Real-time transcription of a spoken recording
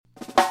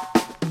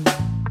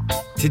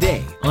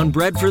Today on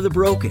Bread for the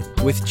Broken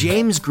with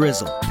James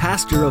Grizzle,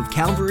 pastor of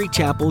Calvary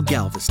Chapel,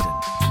 Galveston.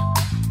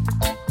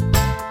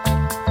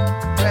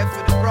 Bread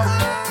for the broken.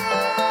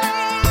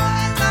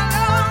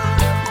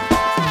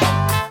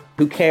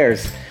 Who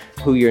cares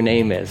who your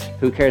name is?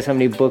 Who cares how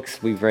many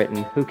books we've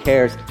written? Who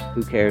cares?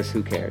 Who cares?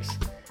 Who cares?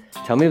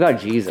 Tell me about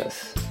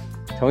Jesus.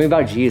 Tell me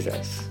about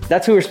Jesus.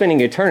 That's who we're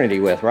spending eternity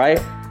with,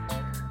 right?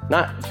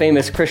 Not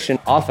famous Christian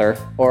author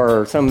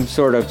or some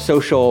sort of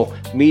social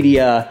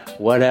media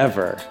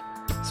whatever.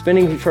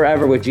 Spending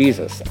forever with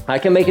Jesus. I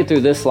can make it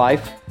through this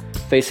life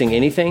facing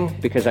anything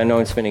because I know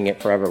I'm spending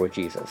it forever with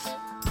Jesus.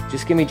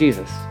 Just give me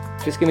Jesus.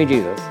 Just give me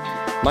Jesus.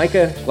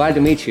 Micah, glad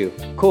to meet you.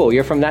 Cool,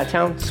 you're from that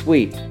town?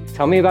 Sweet.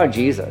 Tell me about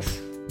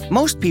Jesus.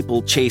 Most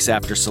people chase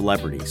after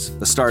celebrities,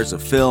 the stars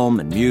of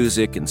film and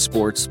music and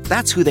sports.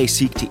 That's who they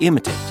seek to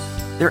imitate.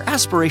 Their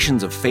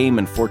aspirations of fame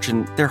and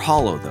fortune, they're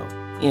hollow though.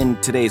 In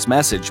today's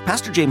message,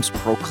 Pastor James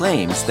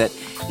proclaims that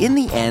in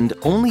the end,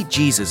 only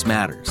Jesus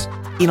matters.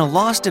 In a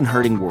lost and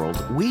hurting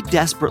world, we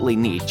desperately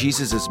need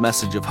Jesus'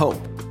 message of hope.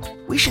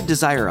 We should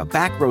desire a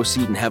back row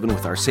seat in heaven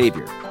with our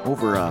Savior,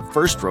 over a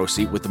first row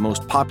seat with the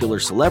most popular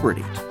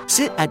celebrity.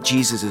 Sit at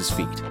Jesus'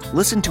 feet,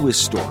 listen to his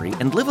story,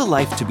 and live a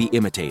life to be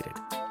imitated.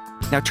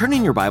 Now turn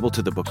in your Bible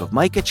to the book of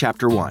Micah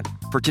chapter 1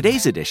 for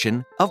today's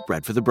edition of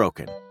Bread for the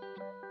Broken.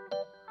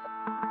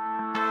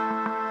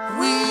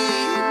 We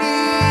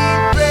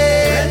need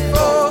bread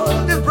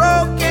for the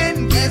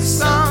broken. Give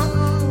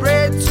some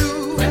bread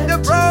to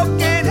the broken.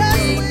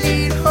 We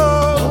need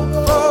hope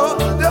for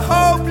the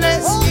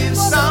hopeless. Give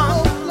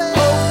some hope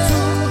to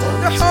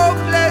the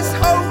hopeless,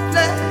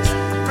 hopeless.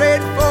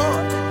 Bread for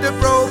the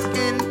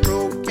broken.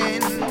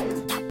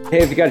 Hey,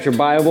 if you got your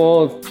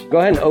Bible, go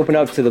ahead and open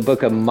up to the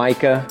book of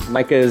Micah.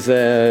 Micah is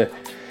a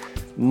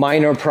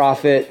minor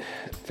prophet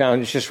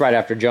found just right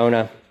after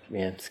Jonah.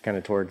 Yeah, it's kind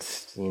of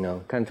towards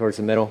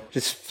the middle.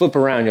 Just flip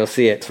around, you'll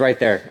see it. It's right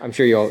there. I'm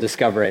sure you'll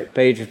discover it.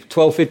 Page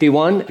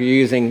 1251, if you're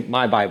using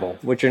my Bible,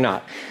 which you're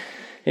not.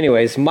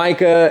 Anyways,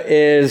 Micah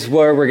is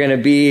where we're going to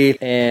be,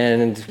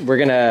 and we're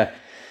going to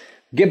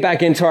get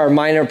back into our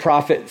minor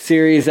prophet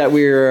series that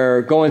we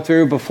were going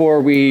through before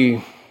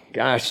we,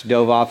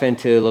 dove off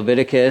into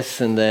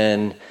Leviticus and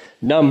then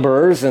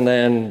Numbers, and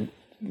then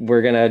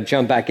we're going to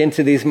jump back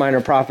into these minor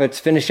prophets,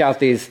 finish out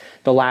the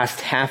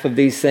last half of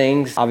these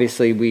things.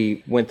 Obviously,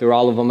 we went through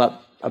all of them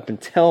up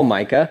until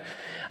Micah.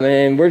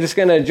 And we're just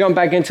going to jump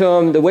back into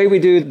them. The way we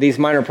do these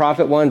minor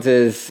prophet ones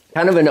is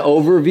kind of an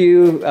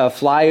overview, a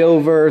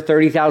flyover,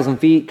 30,000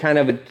 feet kind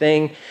of a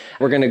thing.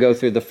 We're going to go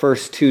through the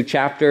first 2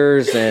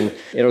 chapters, and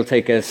it'll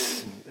take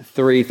us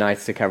 3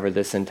 nights to cover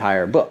this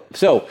entire book.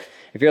 So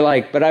if you're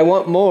like, but I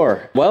want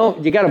more. Well,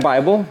 you got a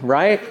Bible,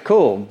 right?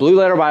 Cool.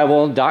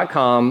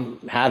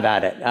 BlueLetterBible.com. Have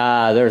at it.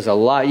 There's a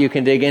lot you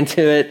can dig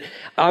into it.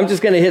 I'm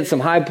just going to hit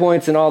some high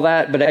points and all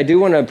that, but I do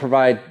want to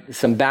provide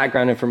some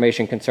background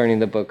information concerning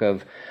the book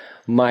of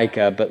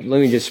Micah. But let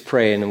me just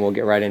pray and then we'll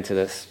get right into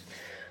this.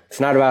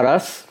 It's not about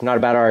us. It's not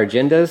about our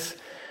agendas.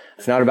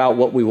 It's not about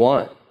what we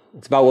want.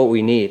 It's about what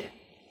we need.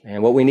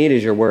 And what we need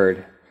is your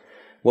word.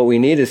 What we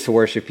need is to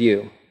worship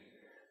you.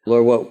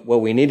 Lord,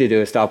 what we need to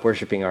do is stop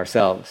worshiping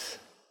ourselves.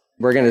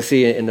 We're going to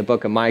see in the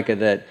book of Micah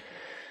that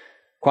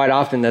quite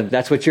often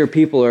that's what your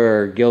people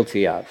are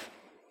guilty of.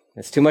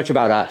 It's too much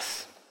about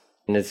us,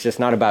 and it's just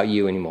not about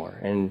you anymore.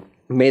 And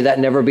may that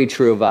never be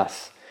true of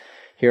us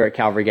here at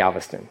Calvary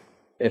Galveston.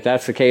 If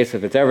that's the case,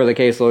 if it's ever the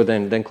case, Lord,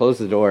 then close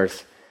the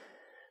doors.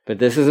 But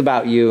this is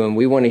about you, and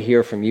we want to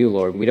hear from you,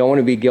 Lord. We don't want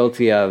to be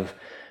guilty of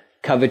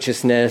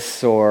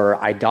covetousness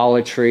or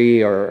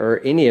idolatry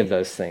or any of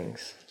those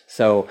things.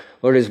 So,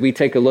 Lord, as we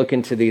take a look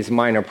into these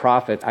minor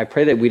prophets, I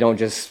pray that we don't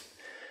just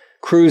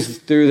cruise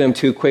through them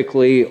too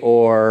quickly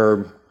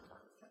or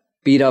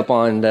beat up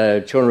on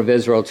the children of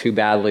Israel too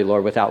badly,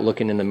 Lord, without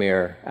looking in the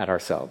mirror at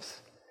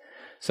ourselves.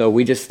 So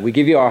we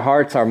give you our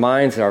hearts, our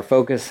minds, our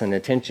focus and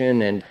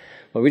attention, and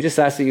Lord, we just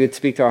ask that you would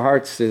speak to our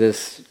hearts through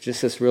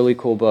this really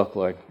cool book,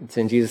 Lord. It's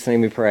in Jesus'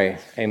 name we pray.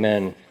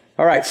 Amen.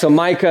 All right, so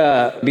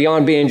Micah,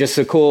 beyond being just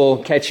a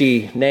cool,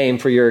 catchy name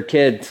for your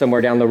kid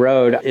somewhere down the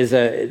road,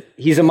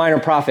 he's a minor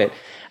prophet.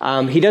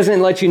 He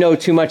doesn't let you know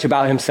too much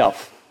about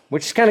himself,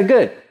 which is kind of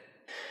good.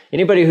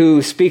 Anybody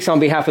who speaks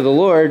on behalf of the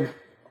Lord,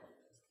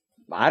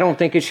 I don't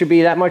think it should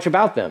be that much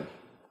about them,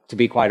 to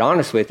be quite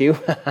honest with you.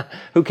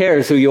 Who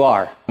cares who you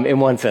are, in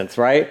one sense,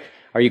 right?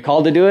 Are you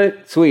called to do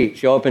it? Sweet,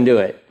 show up and do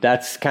it.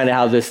 That's kind of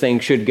how this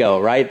thing should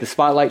go, right? The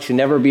spotlight should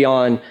never be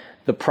on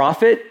the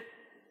prophet.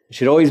 It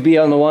should always be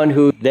on the one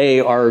who they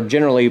are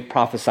generally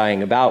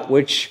prophesying about,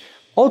 which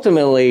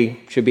ultimately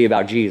should be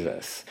about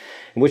Jesus,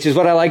 which is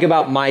what I like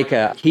about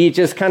Micah. He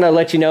just kind of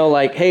lets you know,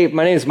 like, hey,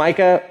 my name is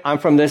Micah. I'm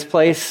from this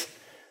place.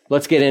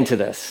 Let's get into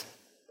this.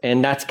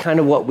 And that's kind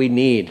of what we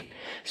need,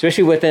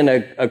 especially within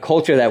a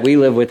culture that we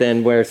live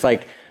within where it's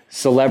like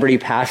celebrity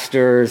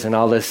pastors and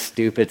all this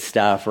stupid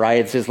stuff, right?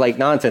 It's just like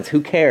nonsense.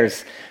 Who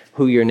cares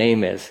who your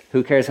name is?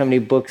 Who cares how many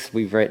books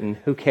we've written?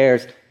 Who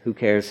cares? Who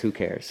cares? Who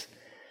cares?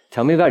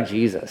 Tell me about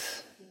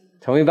Jesus.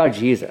 Tell me about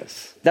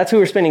Jesus. That's who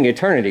we're spending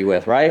eternity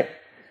with, right?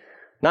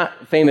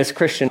 not famous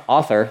Christian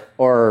author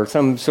or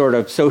some sort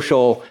of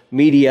social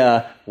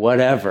media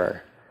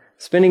whatever.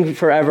 Spending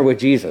forever with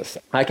Jesus.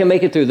 I can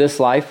make it through this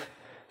life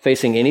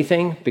facing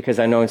anything because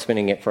I know I'm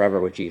spending it forever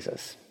with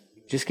Jesus.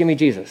 Just give me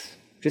Jesus.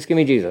 Just give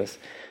me Jesus.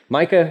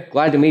 Micah,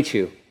 glad to meet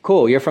you.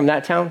 Cool, you're from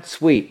that town?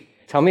 Sweet.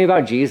 Tell me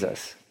about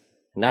Jesus.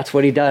 And that's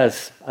what he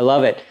does. I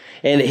love it.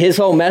 And his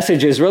whole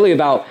message is really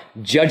about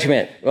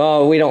judgment.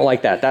 Oh, we don't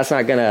like that. That's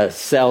not going to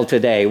sell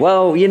today.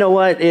 Well, you know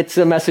what? It's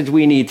a message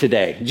we need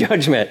today.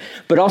 Judgment.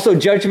 But also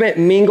judgment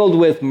mingled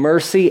with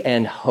mercy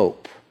and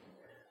hope.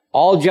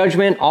 All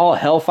judgment, all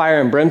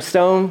hellfire and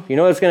brimstone, you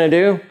know what it's going to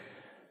do?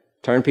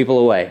 Turn people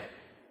away.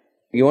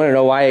 You want to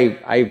know why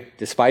I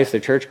despised the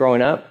church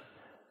growing up?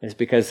 It's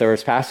because there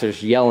was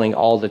pastors yelling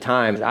all the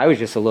time. I was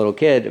just a little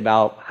kid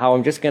about how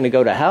I'm just going to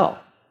go to hell.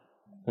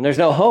 And there's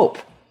no hope.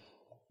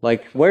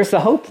 Like, where's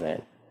the hope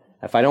then?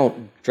 If I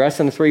don't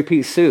dress in a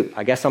three-piece suit,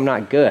 I guess I'm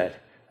not good.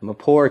 I'm a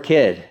poor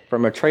kid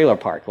from a trailer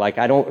park. Like,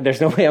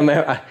 there's no way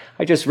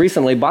I just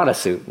recently bought a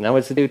suit, and that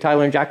was to do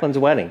Tyler and Jacqueline's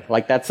wedding.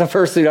 Like, that's the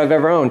first suit I've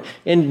ever owned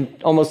in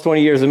almost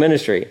 20 years of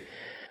ministry.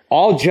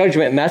 All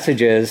judgment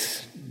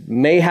messages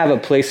may have a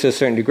place to a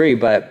certain degree,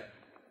 but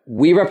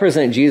we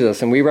represent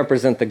Jesus and we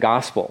represent the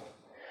gospel.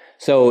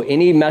 So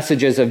any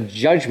messages of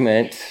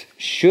judgment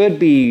should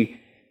be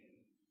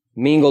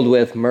mingled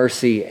with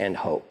mercy and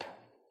hope.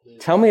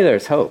 Tell me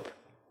there's hope.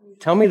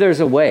 Tell me there's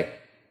a way.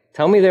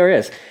 Tell me there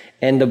is.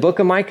 And the book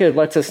of Micah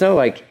lets us know,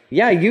 like,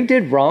 yeah, you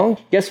did wrong.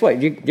 Guess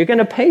what? You're going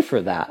to pay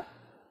for that.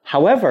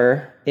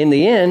 However, in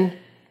the end,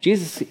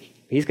 Jesus,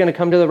 he's going to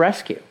come to the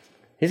rescue.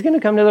 He's going to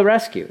come to the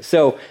rescue.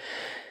 So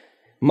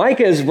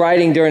Micah is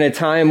writing during a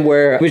time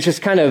where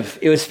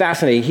it was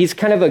fascinating. He's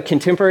kind of a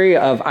contemporary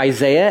of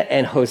Isaiah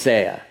and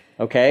Hosea.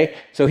 Okay,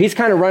 so he's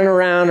kind of running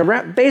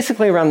around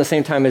basically around the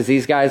same time as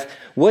these guys.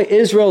 What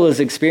Israel is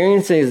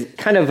experiencing is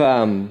kind of,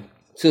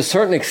 to a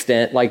certain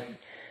extent, like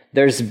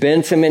there's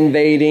been some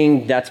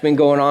invading that's been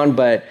going on,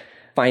 but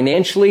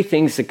financially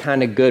things are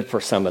kind of good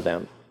for some of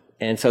them.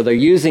 And so they're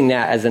using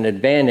that as an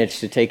advantage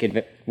to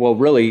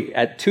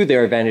to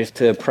their advantage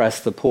to oppress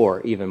the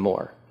poor even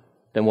more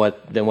than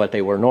what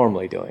they were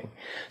normally doing.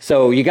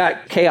 So you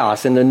got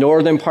chaos in the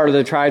northern part of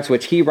the tribes,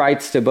 which he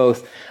writes to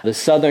both the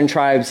southern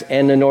tribes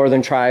and the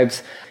northern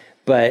tribes.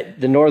 But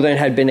the northern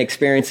had been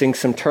experiencing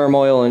some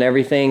turmoil and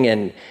everything,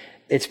 and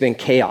it's been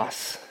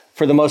chaos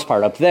for the most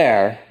part up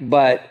there.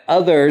 But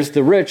others,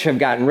 the rich, have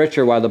gotten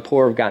richer while the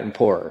poor have gotten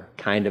poorer,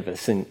 kind of a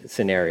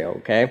scenario,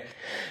 okay?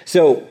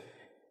 So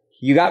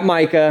you got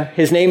Micah.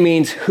 His name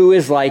means who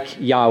is like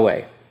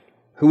Yahweh.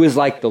 Who is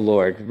like the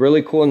Lord?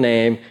 Really cool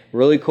name,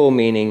 really cool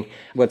meaning.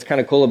 What's kind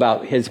of cool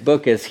about his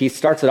book is he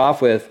starts it off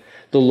with,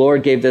 the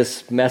Lord gave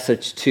this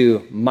message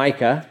to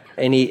Micah,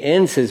 and he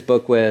ends his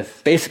book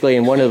with, basically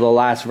in one of the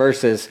last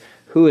verses,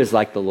 who is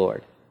like the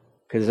Lord?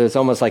 Because it's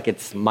almost like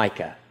it's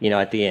Micah,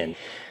 at the end.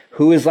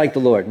 Who is like the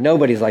Lord?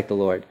 Nobody's like the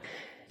Lord.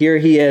 Here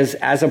he is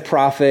as a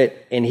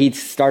prophet, and he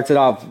starts it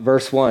off,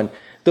 verse 1.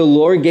 The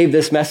Lord gave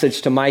this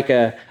message to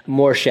Micah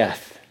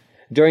Morsheth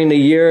during the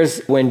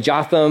years when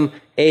Jotham,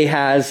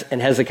 Ahaz,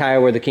 and Hezekiah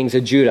were the kings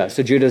of Judah.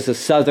 So Judah is the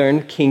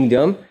southern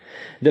kingdom.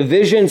 The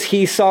visions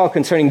he saw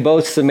concerning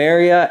both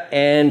Samaria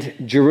and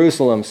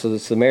Jerusalem. So the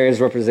Samaria is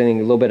representing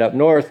a little bit up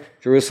north.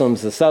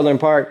 Jerusalem's the southern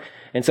part.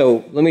 And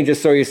so let me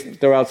just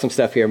throw out some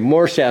stuff here.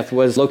 Morsheth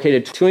was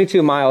located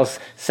 22 miles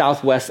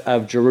southwest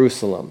of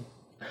Jerusalem.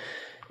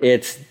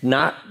 It's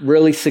not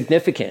really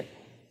significant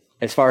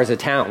as far as a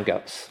town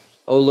goes.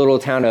 Oh, little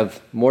town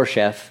of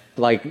Morsheth.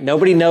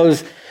 Nobody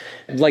knows,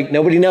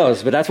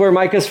 but that's where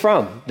Micah's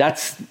from.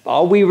 That's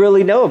all we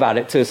really know about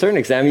it to a certain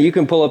extent. I mean, you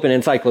can pull up an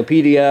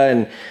encyclopedia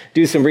and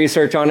do some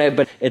research on it,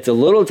 but it's a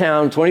little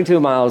town 22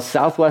 miles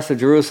southwest of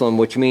Jerusalem,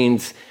 which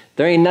means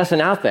there ain't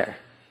nothing out there.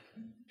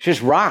 It's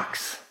just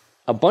rocks,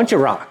 a bunch of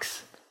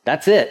rocks.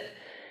 That's it.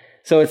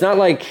 So it's not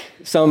like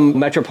some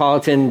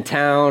metropolitan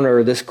town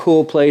or this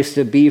cool place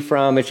to be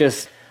from. It's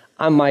just,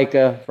 I'm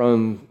Micah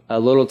from a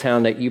little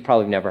town that you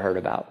probably never heard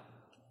about.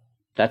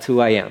 That's who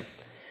I am.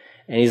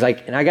 And he's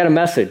like, and I got a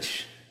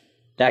message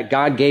that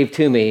God gave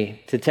to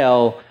me to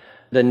tell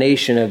the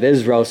nation of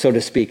Israel, so to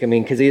speak. I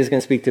mean, because he is going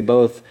to speak to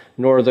both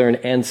northern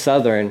and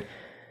southern.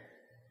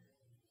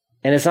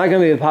 And it's not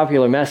going to be a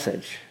popular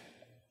message,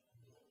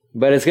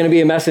 but it's going to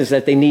be a message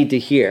that they need to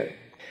hear.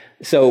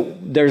 So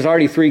there's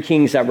already 3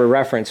 kings that were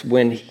referenced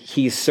when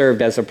he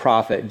served as a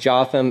prophet: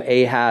 Jotham,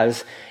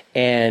 Ahaz,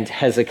 and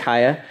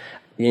Hezekiah.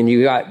 And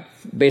you got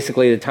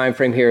basically the time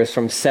frame here is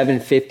from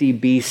 750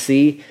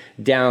 BC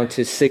down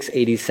to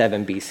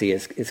 687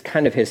 BC is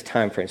kind of his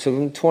time frame.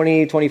 So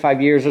 20,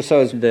 25 years or so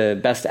is the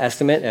best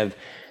estimate of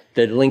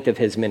the length of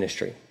his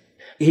ministry.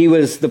 He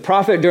was the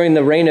prophet during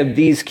the reign of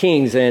these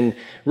kings, and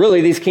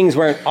really these kings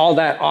weren't all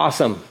that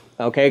awesome,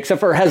 okay, except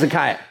for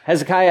Hezekiah.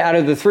 Hezekiah, out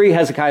of the 3,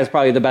 Hezekiah is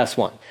probably the best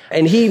one.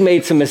 And he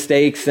made some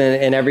mistakes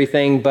and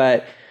everything,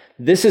 but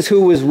this is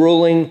who was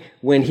ruling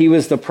when he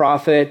was the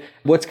prophet.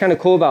 What's kind of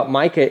cool about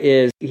Micah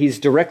is he's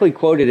directly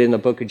quoted in the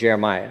book of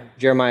Jeremiah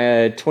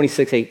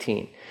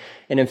 26:18.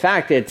 And in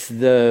fact, it's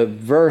the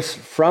verse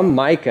from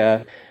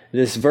Micah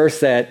this verse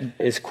that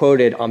is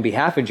quoted on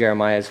behalf of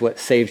Jeremiah is what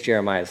saves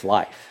Jeremiah's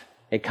life.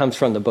 It comes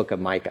from the book of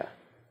Micah.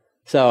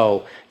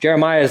 So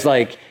Jeremiah is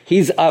like,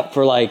 he's up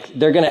for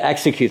they're going to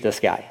execute this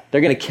guy.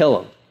 They're going to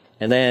kill him.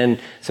 And then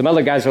some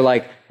other guys are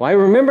like, well, I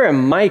remember in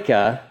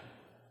Micah,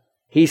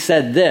 he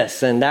said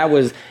this, and that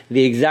was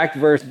the exact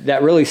verse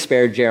that really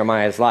spared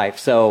Jeremiah's life.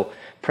 So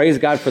praise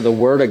God for the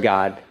word of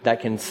God that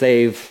can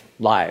save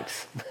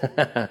lives.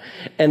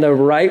 And the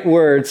right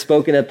word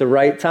spoken at the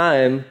right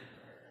time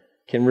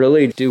can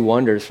really do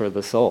wonders for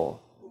the soul.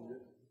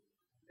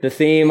 The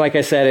theme, like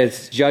I said,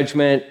 is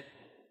judgment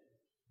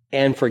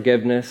and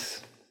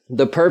forgiveness.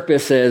 The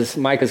purpose is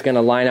Micah's going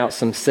to line out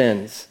some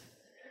sins,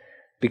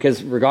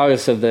 because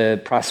regardless of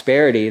the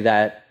prosperity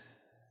that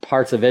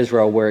parts of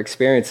Israel were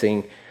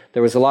experiencing,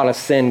 there was a lot of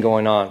sin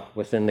going on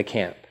within the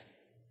camp.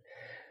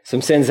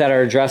 Some sins that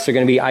are addressed are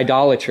going to be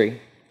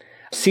idolatry,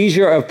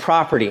 seizure of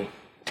property,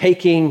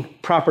 taking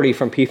property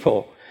from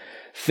people,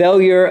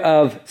 failure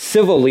of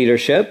civil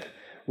leadership,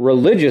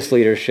 religious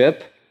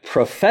leadership,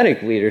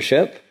 prophetic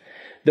leadership,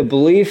 the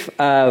belief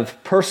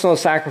of personal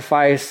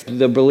sacrifice,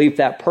 the belief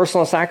that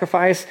personal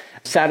sacrifice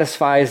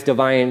satisfies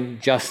divine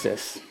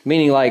justice.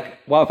 Meaning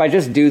well, if I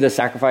just do the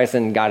sacrifice,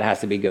 then God has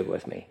to be good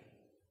with me.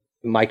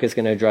 Micah's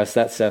going to address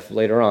that stuff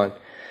later on.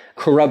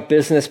 Corrupt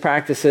business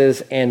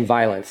practices and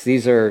violence.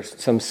 These are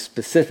some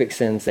specific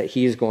sins that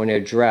he's going to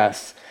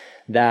address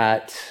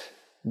that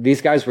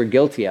these guys were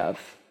guilty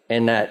of,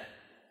 and that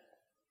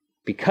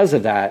because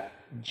of that,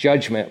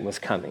 judgment was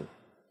coming.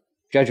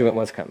 Judgment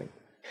was coming.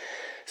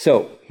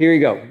 So here you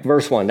go.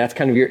 Verse 1. That's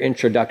kind of your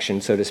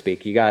introduction, so to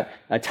speak. You got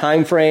a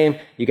time frame.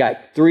 You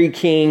got 3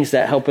 kings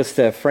that help us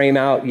to frame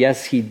out,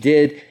 yes, he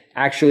did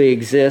actually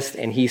exist,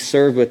 and he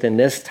served within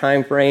this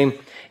time frame.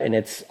 And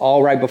it's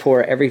all right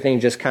before everything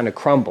just kind of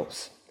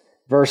crumbles.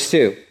 Verse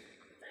 2.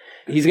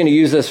 He's going to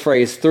use this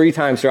phrase 3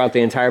 times throughout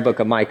the entire book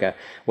of Micah,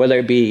 whether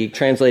it be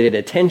translated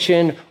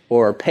attention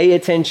or pay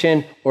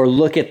attention or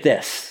look at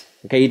this.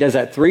 Okay, he does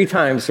that 3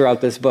 times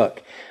throughout this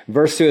book.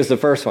 Verse 2 is the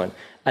first one.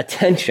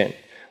 Attention.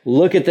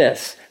 Look at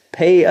this.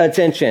 Pay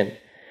attention.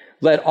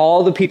 Let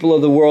all the people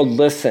of the world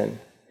listen.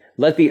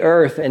 Let the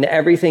earth and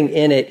everything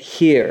in it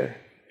hear.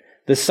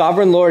 The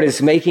sovereign Lord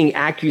is making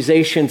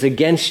accusations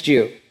against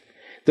you.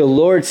 The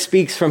Lord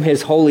speaks from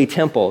his holy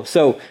temple.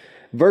 So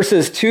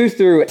verses 2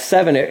 through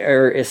 7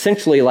 are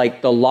essentially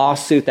like the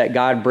lawsuit that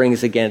God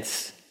brings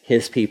against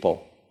his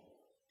people.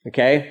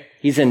 Okay?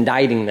 He's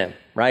indicting them,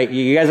 right?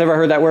 You guys ever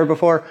heard that word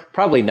before?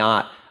 Probably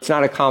not. It's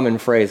not a common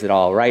phrase at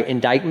all, right?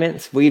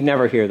 Indictments, we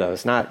never hear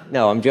those.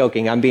 No, I'm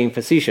joking. I'm being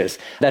facetious.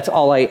 That's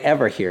all I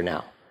ever hear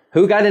now.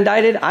 Who got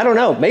indicted? I don't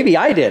know. Maybe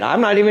I did.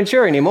 I'm not even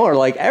sure anymore.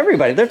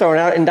 Everybody, they're throwing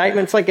out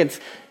indictments like it's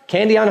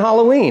candy on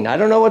Halloween. I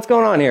don't know what's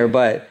going on here,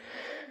 but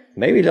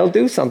maybe they'll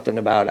do something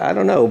about it. I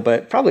don't know,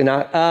 but probably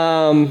not.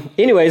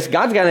 Anyways,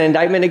 God's got an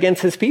indictment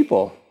against his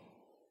people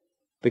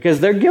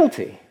because they're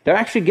guilty. They're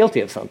actually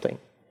guilty of something.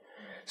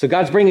 So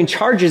God's bringing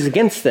charges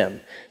against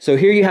them. So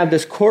here you have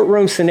this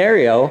courtroom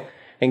scenario,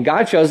 and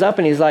God shows up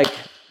and he's like,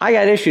 I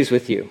got issues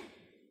with you.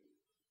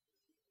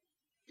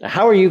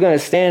 How are you going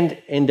to stand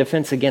in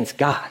defense against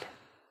God?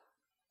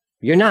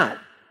 You're not.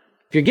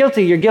 If you're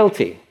guilty, you're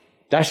guilty.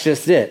 That's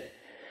just it.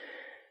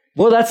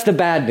 Well, that's the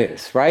bad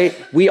news, right?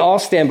 We all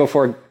stand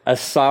before a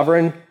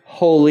sovereign,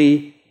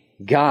 holy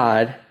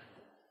God,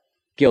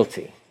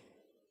 guilty.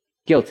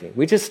 Guilty.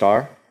 We just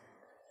are.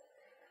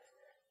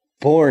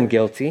 Born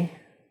guilty.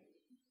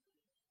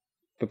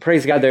 But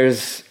praise God,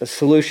 there's a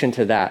solution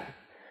to that.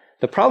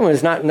 The problem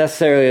is not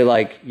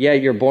necessarily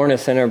you're born a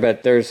sinner,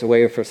 but there's a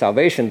way for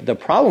salvation. The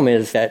problem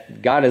is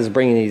that God is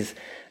bringing these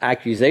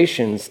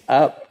accusations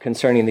up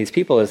concerning these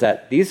people, is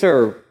that these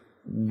are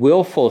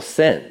willful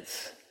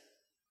sins.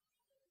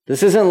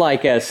 This isn't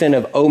like a sin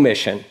of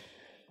omission.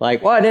 I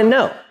didn't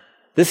know.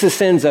 This is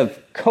sins of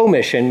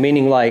commission,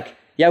 meaning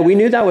we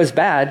knew that was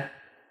bad,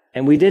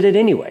 and we did it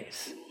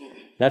anyways.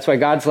 That's why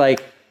God's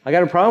like, I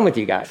got a problem with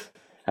you guys.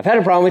 I've had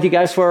a problem with you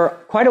guys for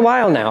quite a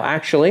while now,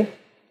 actually.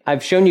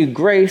 I've shown you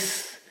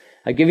grace.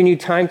 I've given you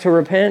time to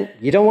repent.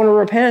 You don't want to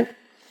repent?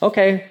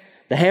 Okay,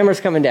 the hammer's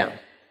coming down.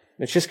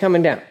 It's just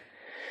coming down.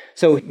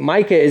 So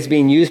Micah is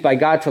being used by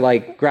God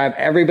to grab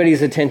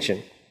everybody's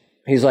attention.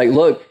 He's like,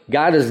 look,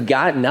 God has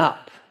gotten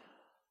up.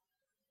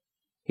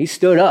 He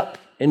stood up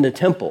in the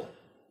temple,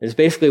 is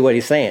basically what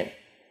he's saying.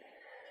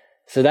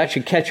 So that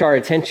should catch our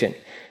attention.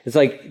 It's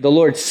like the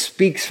Lord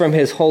speaks from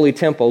his holy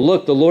temple.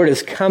 Look, the Lord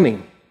is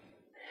coming.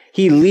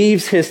 He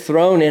leaves his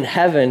throne in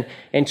heaven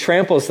and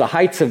tramples the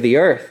heights of the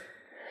earth.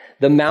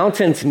 The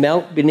mountains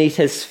melt beneath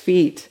his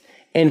feet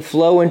and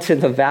flow into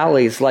the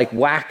valleys like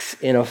wax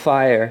in a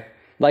fire,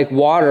 like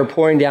water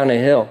pouring down a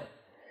hill.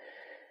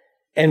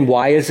 And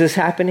why is this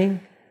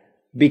happening?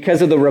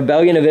 Because of the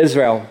rebellion of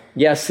Israel.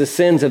 Yes, the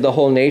sins of the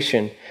whole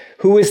nation.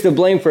 Who is to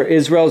blame for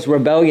Israel's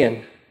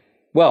rebellion?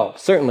 Well,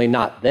 certainly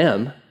not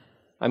them.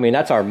 I mean,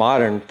 that's our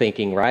modern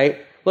thinking, right?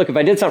 Look, if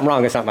I did something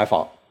wrong, it's not my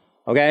fault.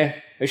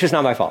 Okay? It's just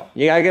not my fault.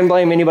 I can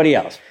blame anybody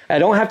else. I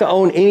don't have to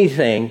own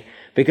anything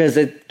because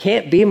it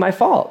can't be my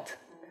fault.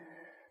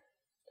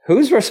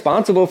 Who's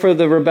responsible for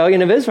the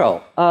rebellion of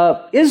Israel?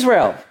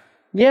 Israel.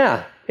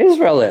 Yeah,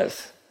 Israel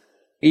is.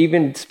 He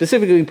even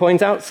specifically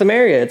points out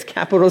Samaria, its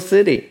capital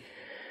city.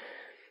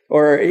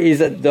 Or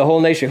is it the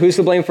whole nation? Who's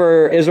to blame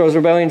for Israel's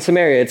rebellion?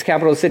 Samaria, its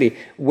capital city.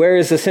 Where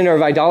is the center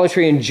of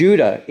idolatry in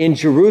Judah? In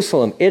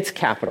Jerusalem, its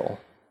capital.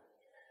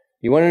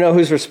 You want to know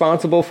who's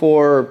responsible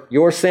for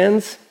your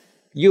sins?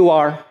 You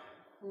are.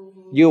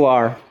 You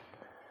are.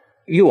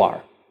 You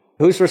are.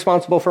 Who's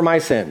responsible for my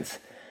sins?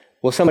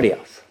 Well, somebody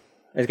else.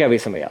 It's got to be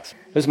somebody else.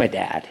 It was my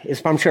dad.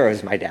 I'm sure it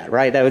was my dad,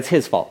 right? That was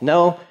his fault.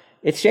 No,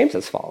 it's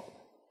James's fault.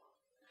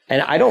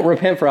 And I don't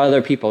repent for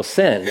other people's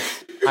sins.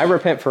 I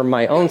repent for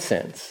my own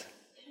sins.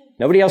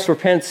 Nobody else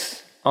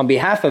repents on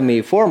behalf of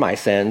me for my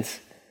sins.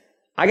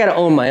 I got to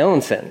own my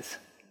own sins.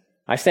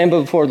 I stand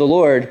before the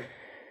Lord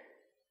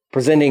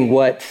presenting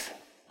what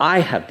I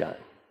have done.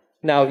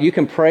 Now, you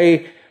can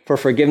pray for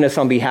forgiveness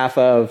on behalf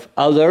of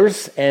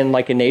others and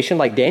like a nation,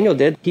 like Daniel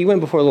did. He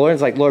went before the Lord and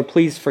was like, Lord,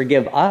 please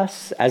forgive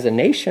us as a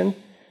nation.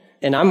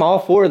 And I'm all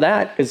for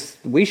that because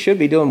we should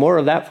be doing more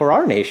of that for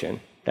our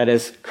nation that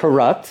is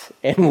corrupt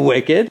and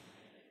wicked.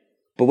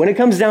 But when it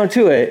comes down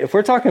to it, if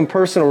we're talking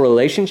personal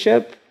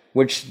relationship,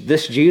 which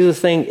this Jesus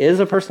thing is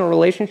a personal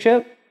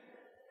relationship,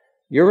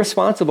 you're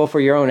responsible for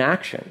your own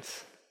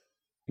actions.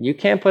 You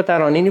can't put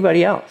that on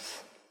anybody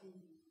else. You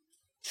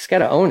just got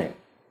to own it.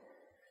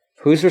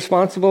 Who's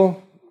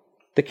responsible?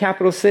 The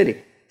capital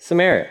city,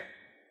 Samaria,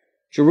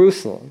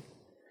 Jerusalem.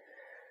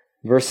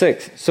 Verse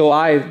 6, so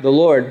I, the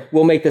Lord,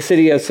 will make the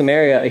city of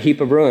Samaria a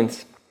heap of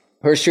ruins.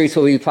 Her streets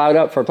will be plowed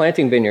up for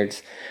planting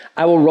vineyards.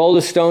 I will roll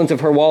the stones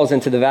of her walls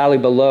into the valley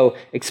below,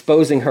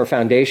 exposing her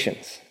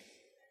foundations,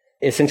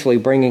 essentially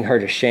bringing her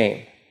to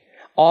shame.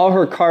 All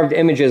her carved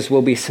images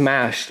will be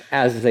smashed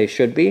as they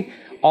should be.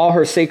 All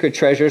her sacred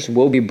treasures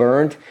will be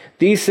burned.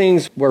 These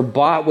things were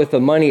bought with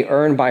the money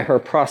earned by her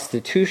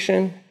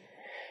prostitution,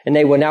 and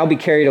they will now be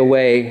carried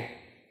away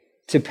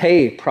to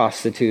pay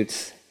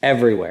prostitutes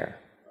everywhere.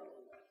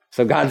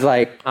 So God's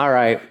like, all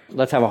right,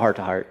 let's have a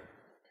heart-to-heart.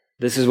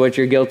 This is what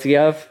you're guilty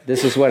of.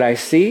 This is what I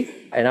see,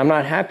 and I'm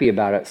not happy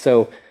about it.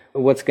 So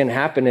what's going to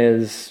happen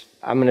is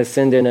I'm going to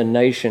send in a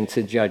nation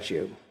to judge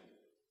you.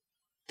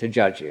 To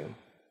judge you.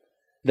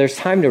 There's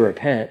time to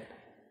repent.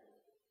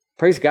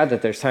 Praise God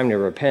that there's time to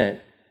repent.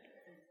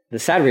 The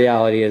sad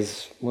reality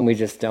is when we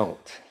just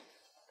don't.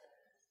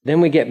 Then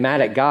we get mad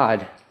at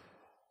God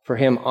for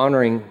him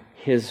honoring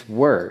his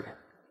word.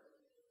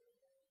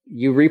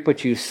 You reap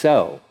what you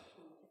sow.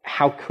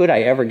 How could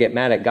I ever get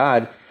mad at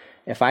God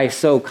if I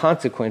sow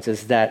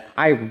consequences that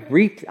I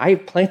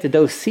planted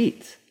those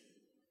seeds?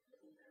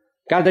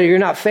 God, that you're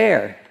not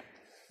fair.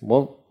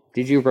 Well,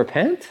 did you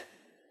repent?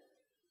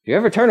 Did you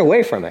ever turn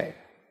away from it?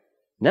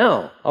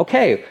 No.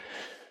 Okay.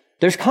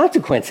 There's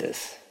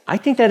consequences. I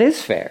think that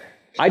is fair.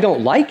 I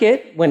don't like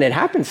it when it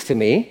happens to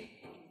me,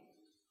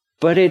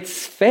 but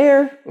it's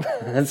fair.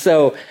 And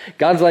so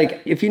God's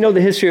like, if you know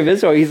the history of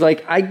Israel, he's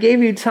like, I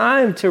gave you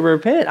time to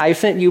repent. I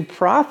sent you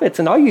prophets,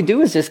 and all you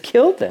do is just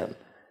kill them.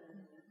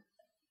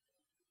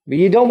 But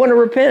you don't want to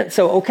repent.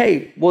 So,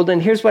 okay, well then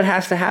here's what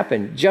has to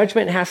happen.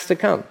 Judgment has to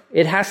come.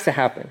 It has to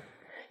happen.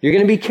 You're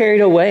going to be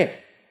carried away.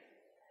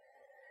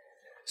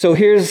 So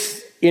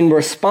here's, in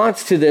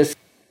response to this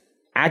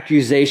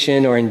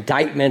accusation or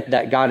indictment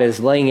that God is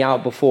laying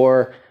out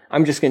before,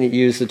 I'm just going to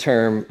use the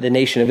term, the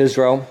nation of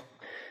Israel.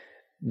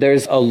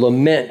 There's a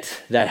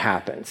lament that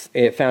happens.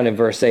 It found in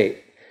verse 8.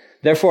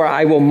 Therefore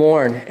I will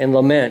mourn and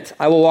lament.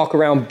 I will walk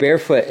around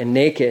barefoot and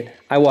naked.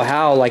 I will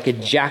howl like a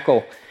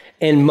jackal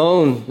and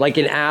moan like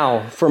an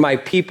owl, for my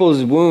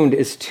people's wound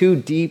is too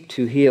deep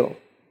to heal.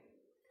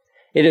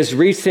 It has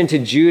reached into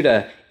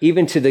Judah,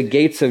 even to the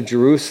gates of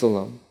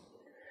Jerusalem.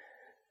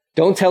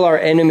 Don't tell our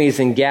enemies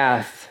in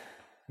Gath,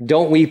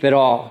 don't weep at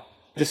all.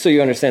 Just so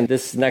you understand,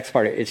 this next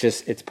part,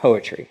 it's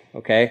poetry,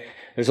 okay?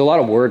 There's a lot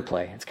of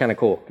wordplay. It's kind of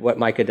cool what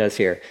Micah does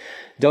here.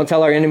 Don't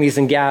tell our enemies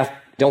in Gath,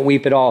 don't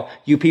weep at all.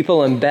 You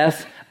people in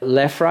Beth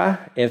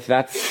Lephra, if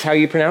that's how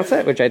you pronounce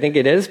it, which I think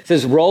it is, it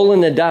says, roll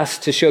in the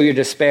dust to show your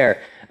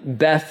despair.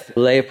 Beth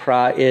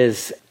Lephra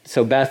is,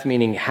 so Beth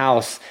meaning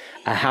house,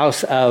 a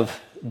house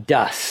of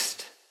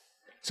dust.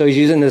 So he's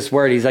using this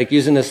word, he's like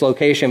using this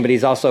location, but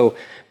he's also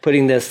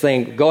putting this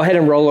thing, go ahead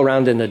and roll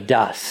around in the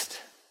dust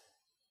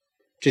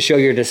to show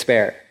your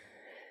despair.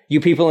 You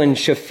people in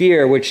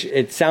Shafir, which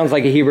it sounds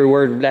like a Hebrew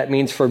word that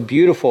means for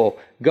beautiful,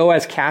 go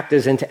as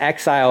captives into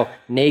exile,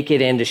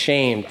 naked and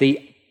ashamed.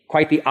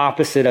 Quite the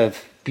opposite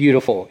of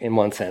beautiful in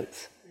one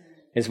sense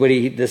is what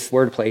this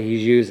wordplay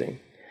he's using.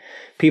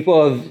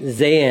 People of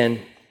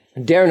Zayin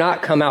dare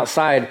not come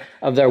outside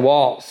of their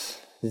walls.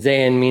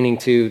 Zayin meaning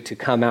to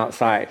come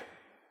outside.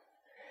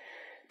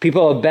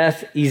 People of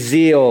Beth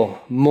Ezel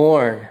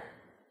mourn,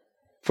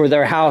 for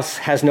their house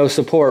has no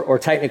support, or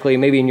technically,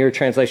 maybe in your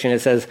translation, it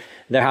says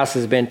their house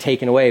has been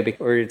taken away,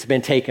 or it's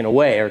been taken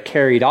away or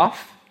carried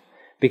off,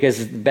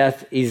 because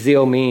Beth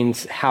Ezel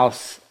means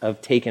house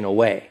of taken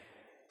away.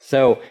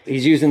 So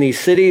he's using these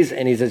cities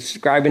and he's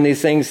describing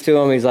these things to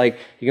them. He's like,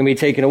 you're going to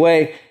be taken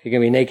away. You're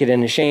going to be naked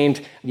and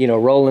ashamed,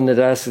 roll in the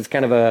dust. It's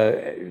kind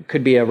of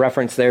could be a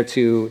reference there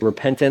to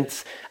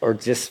repentance or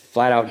just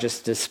flat out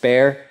just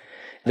despair.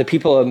 The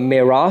people of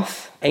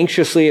Meroth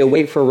anxiously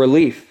await for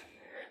relief,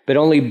 but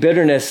only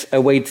bitterness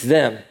awaits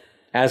them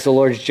as the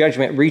Lord's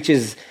judgment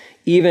reaches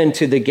even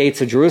to the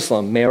gates of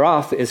Jerusalem.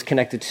 Meroth is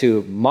connected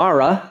to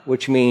Mara,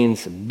 which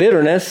means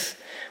bitterness.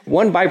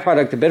 One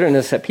byproduct of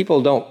bitterness that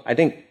people don't, I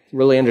think,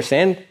 really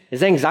understand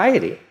is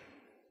anxiety.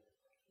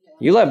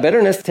 You let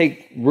bitterness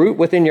take root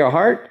within your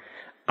heart,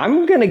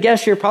 I'm going to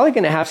guess you're probably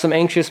going to have some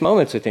anxious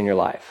moments within your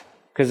life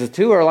because the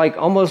two are like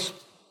almost,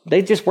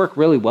 they just work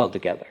really well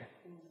together.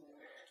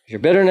 Your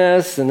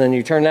bitterness, and then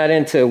you turn that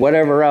into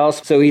whatever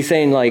else. So he's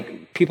saying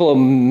like people of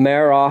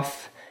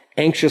Meroth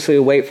anxiously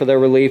await for their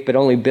relief, but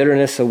only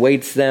bitterness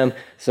awaits them.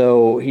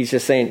 So he's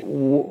just saying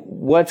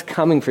what's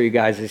coming for you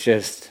guys is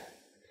just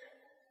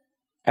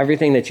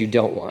everything that you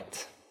don't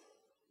want.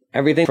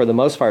 Everything, for the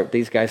most part,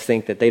 these guys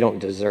think that they don't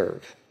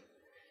deserve.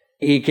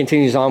 He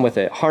continues on with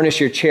it.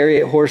 Harness your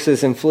chariot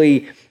horses and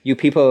flee, you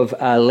people of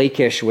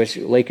Lachish, which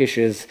Lachish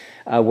is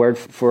a word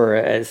for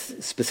a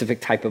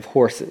specific type of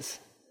horses.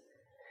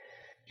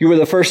 You were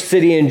the first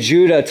city in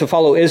Judah to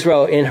follow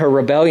Israel in her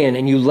rebellion,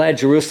 and you led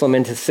Jerusalem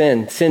into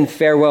sin. Send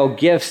farewell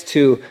gifts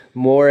to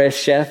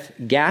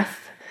Moresheth Gath.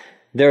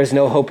 There is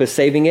no hope of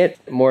saving it.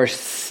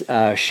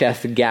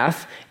 Moresheth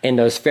Gath. And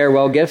those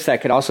farewell gifts,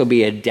 that could also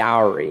be a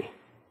dowry,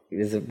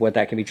 is what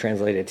that can be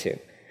translated to.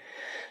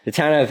 The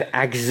town of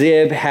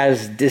Akzib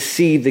has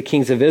deceived the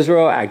kings of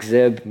Israel.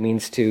 Akzib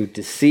means to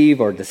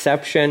deceive or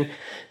deception.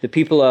 The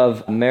people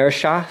of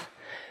Mareshah,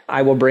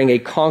 I will bring a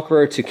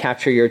conqueror to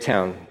capture your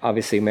town.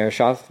 Obviously,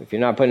 Mareshah, if you're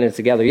not putting it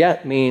together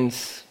yet,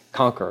 means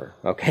conqueror,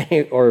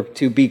 okay? Or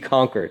to be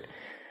conquered.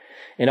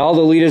 And all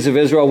the leaders of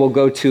Israel will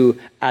go to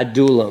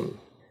Adullam.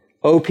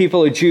 O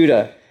people of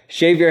Judah,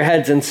 shave your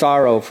heads in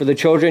sorrow, for the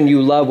children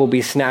you love will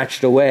be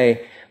snatched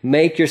away.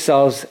 Make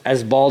yourselves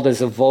as bald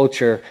as a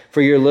vulture,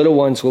 for your little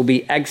ones will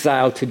be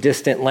exiled to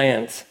distant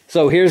lands.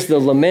 So here's the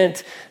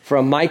lament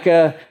from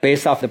Micah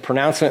based off the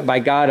pronouncement by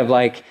God of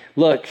like,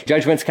 look,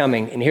 judgment's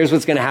coming, and here's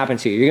what's going to happen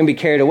to you. You're going to be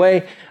carried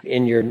away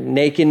in your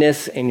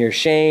nakedness and your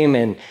shame,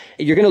 and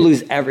you're going to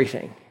lose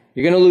everything.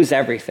 You're going to lose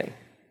everything.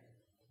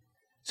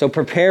 So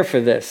prepare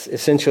for this,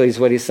 essentially, is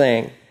what he's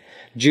saying.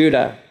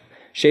 Judah,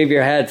 shave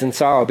your heads in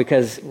sorrow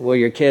because, well,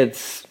 your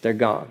kids, they're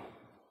gone.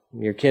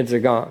 Your kids are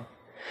gone.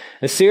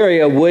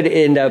 Assyria would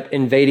end up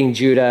invading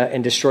Judah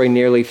and destroy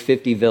nearly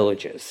 50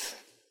 villages.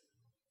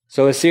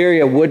 So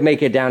Assyria would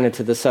make it down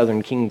into the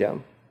southern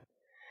kingdom.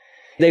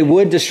 They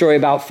would destroy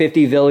about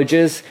 50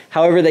 villages.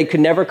 However, they could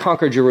never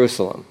conquer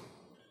Jerusalem,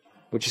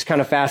 which is kind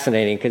of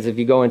fascinating because if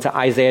you go into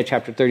Isaiah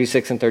chapter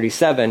 36 and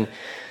 37,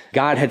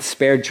 God had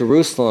spared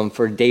Jerusalem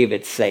for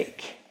David's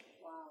sake,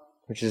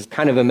 which is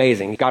kind of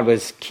amazing. God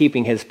was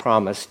keeping his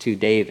promise to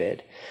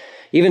David.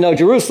 Even though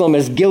Jerusalem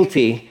is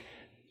guilty,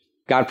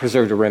 God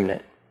preserved a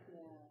remnant.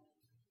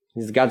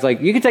 God's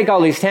like, you can take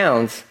all these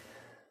towns,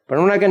 but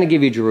I'm not going to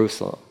give you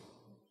Jerusalem.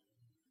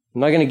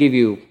 I'm not going to give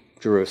you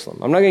Jerusalem.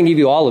 I'm not going to give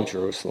you all of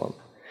Jerusalem.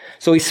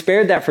 So he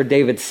spared that for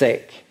David's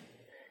sake.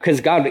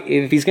 Because God,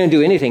 if he's going to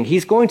do anything,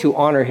 he's going to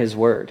honor his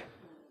word.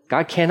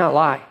 God cannot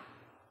lie.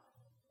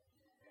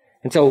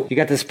 And so you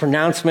got this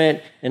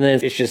pronouncement, and then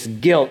it's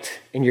just guilt,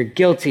 and you're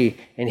guilty,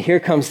 and here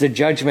comes the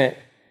judgment.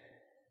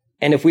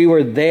 And if we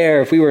were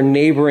there, if we were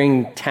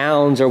neighboring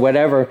towns or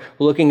whatever,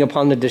 looking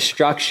upon the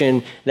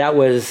destruction that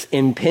was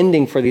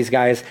impending for these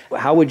guys,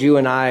 how would you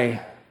and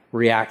I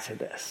react to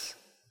this?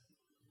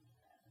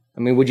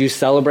 I mean, would you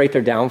celebrate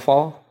their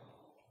downfall?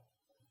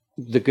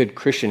 The good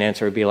Christian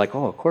answer would be like,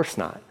 oh, of course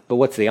not. But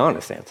what's the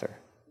honest answer?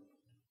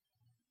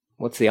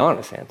 What's the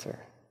honest answer?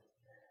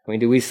 I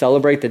mean, do we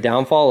celebrate the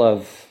downfall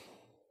of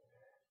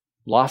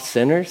lost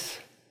sinners?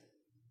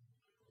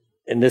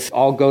 And this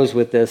all goes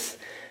with this,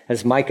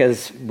 as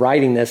Micah's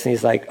writing this, and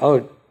he's like,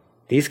 oh,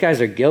 these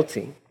guys are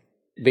guilty.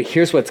 But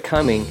here's what's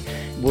coming.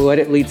 What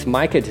it leads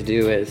Micah to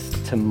do is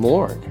to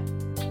mourn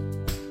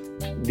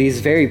these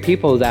very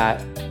people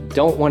that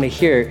don't want to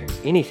hear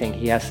anything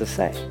he has to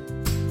say.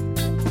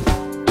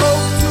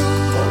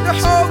 The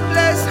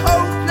hopeless,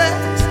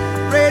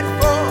 pray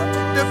for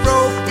the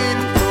broken.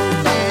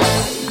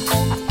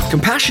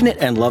 Compassionate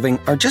and loving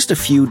are just a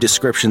few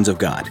descriptions of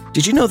God.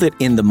 Did you know that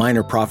in the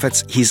Minor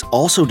Prophets, he's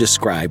also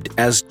described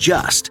as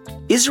just?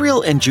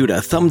 Israel and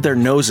Judah thumbed their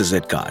noses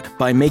at God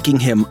by making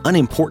him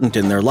unimportant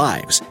in their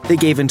lives. They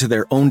gave in to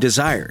their own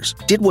desires,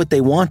 did what they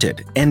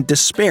wanted, and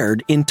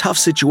despaired in tough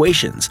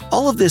situations.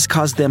 All of this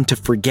caused them to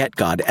forget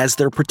God as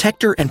their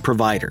protector and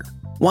provider.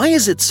 Why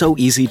is it so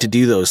easy to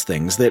do those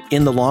things that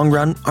in the long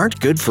run aren't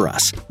good for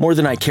us? More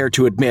than I care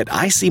to admit,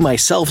 I see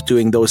myself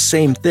doing those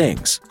same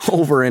things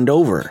over and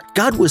over.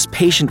 God was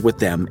patient with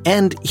them,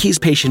 and he's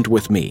patient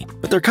with me.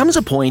 But there comes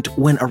a point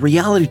when a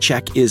reality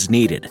check is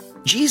needed.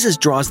 Jesus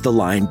draws the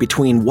line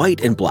between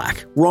white and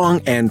black, wrong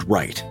and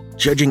right,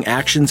 judging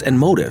actions and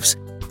motives.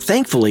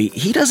 Thankfully,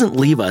 he doesn't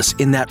leave us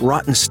in that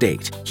rotten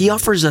state. He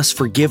offers us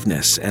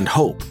forgiveness and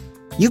hope.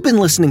 You've been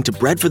listening to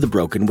Bread for the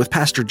Broken with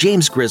Pastor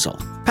James Grizzle.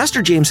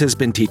 Pastor James has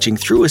been teaching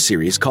through a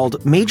series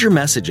called Major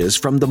Messages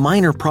from the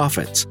Minor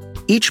Prophets.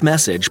 Each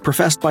message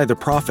professed by the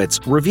prophets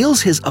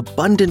reveals his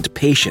abundant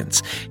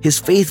patience, his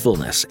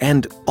faithfulness,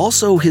 and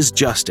also his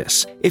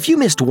justice. If you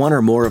missed one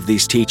or more of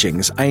these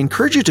teachings, I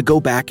encourage you to go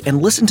back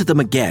and listen to them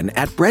again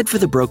at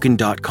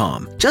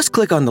breadforthebroken.com. Just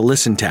click on the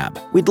Listen tab.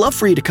 We'd love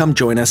for you to come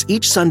join us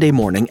each Sunday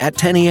morning at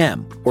 10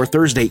 a.m. or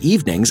Thursday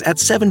evenings at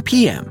 7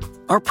 p.m.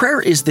 Our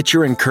prayer is that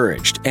you're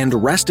encouraged and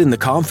rest in the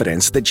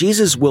confidence that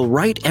Jesus will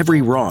right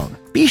every wrong.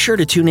 Be sure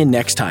to tune in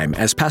next time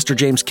as Pastor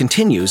James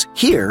continues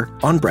here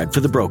on Bread for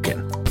the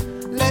Broken.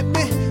 Let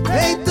me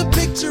paint the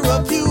picture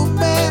of you.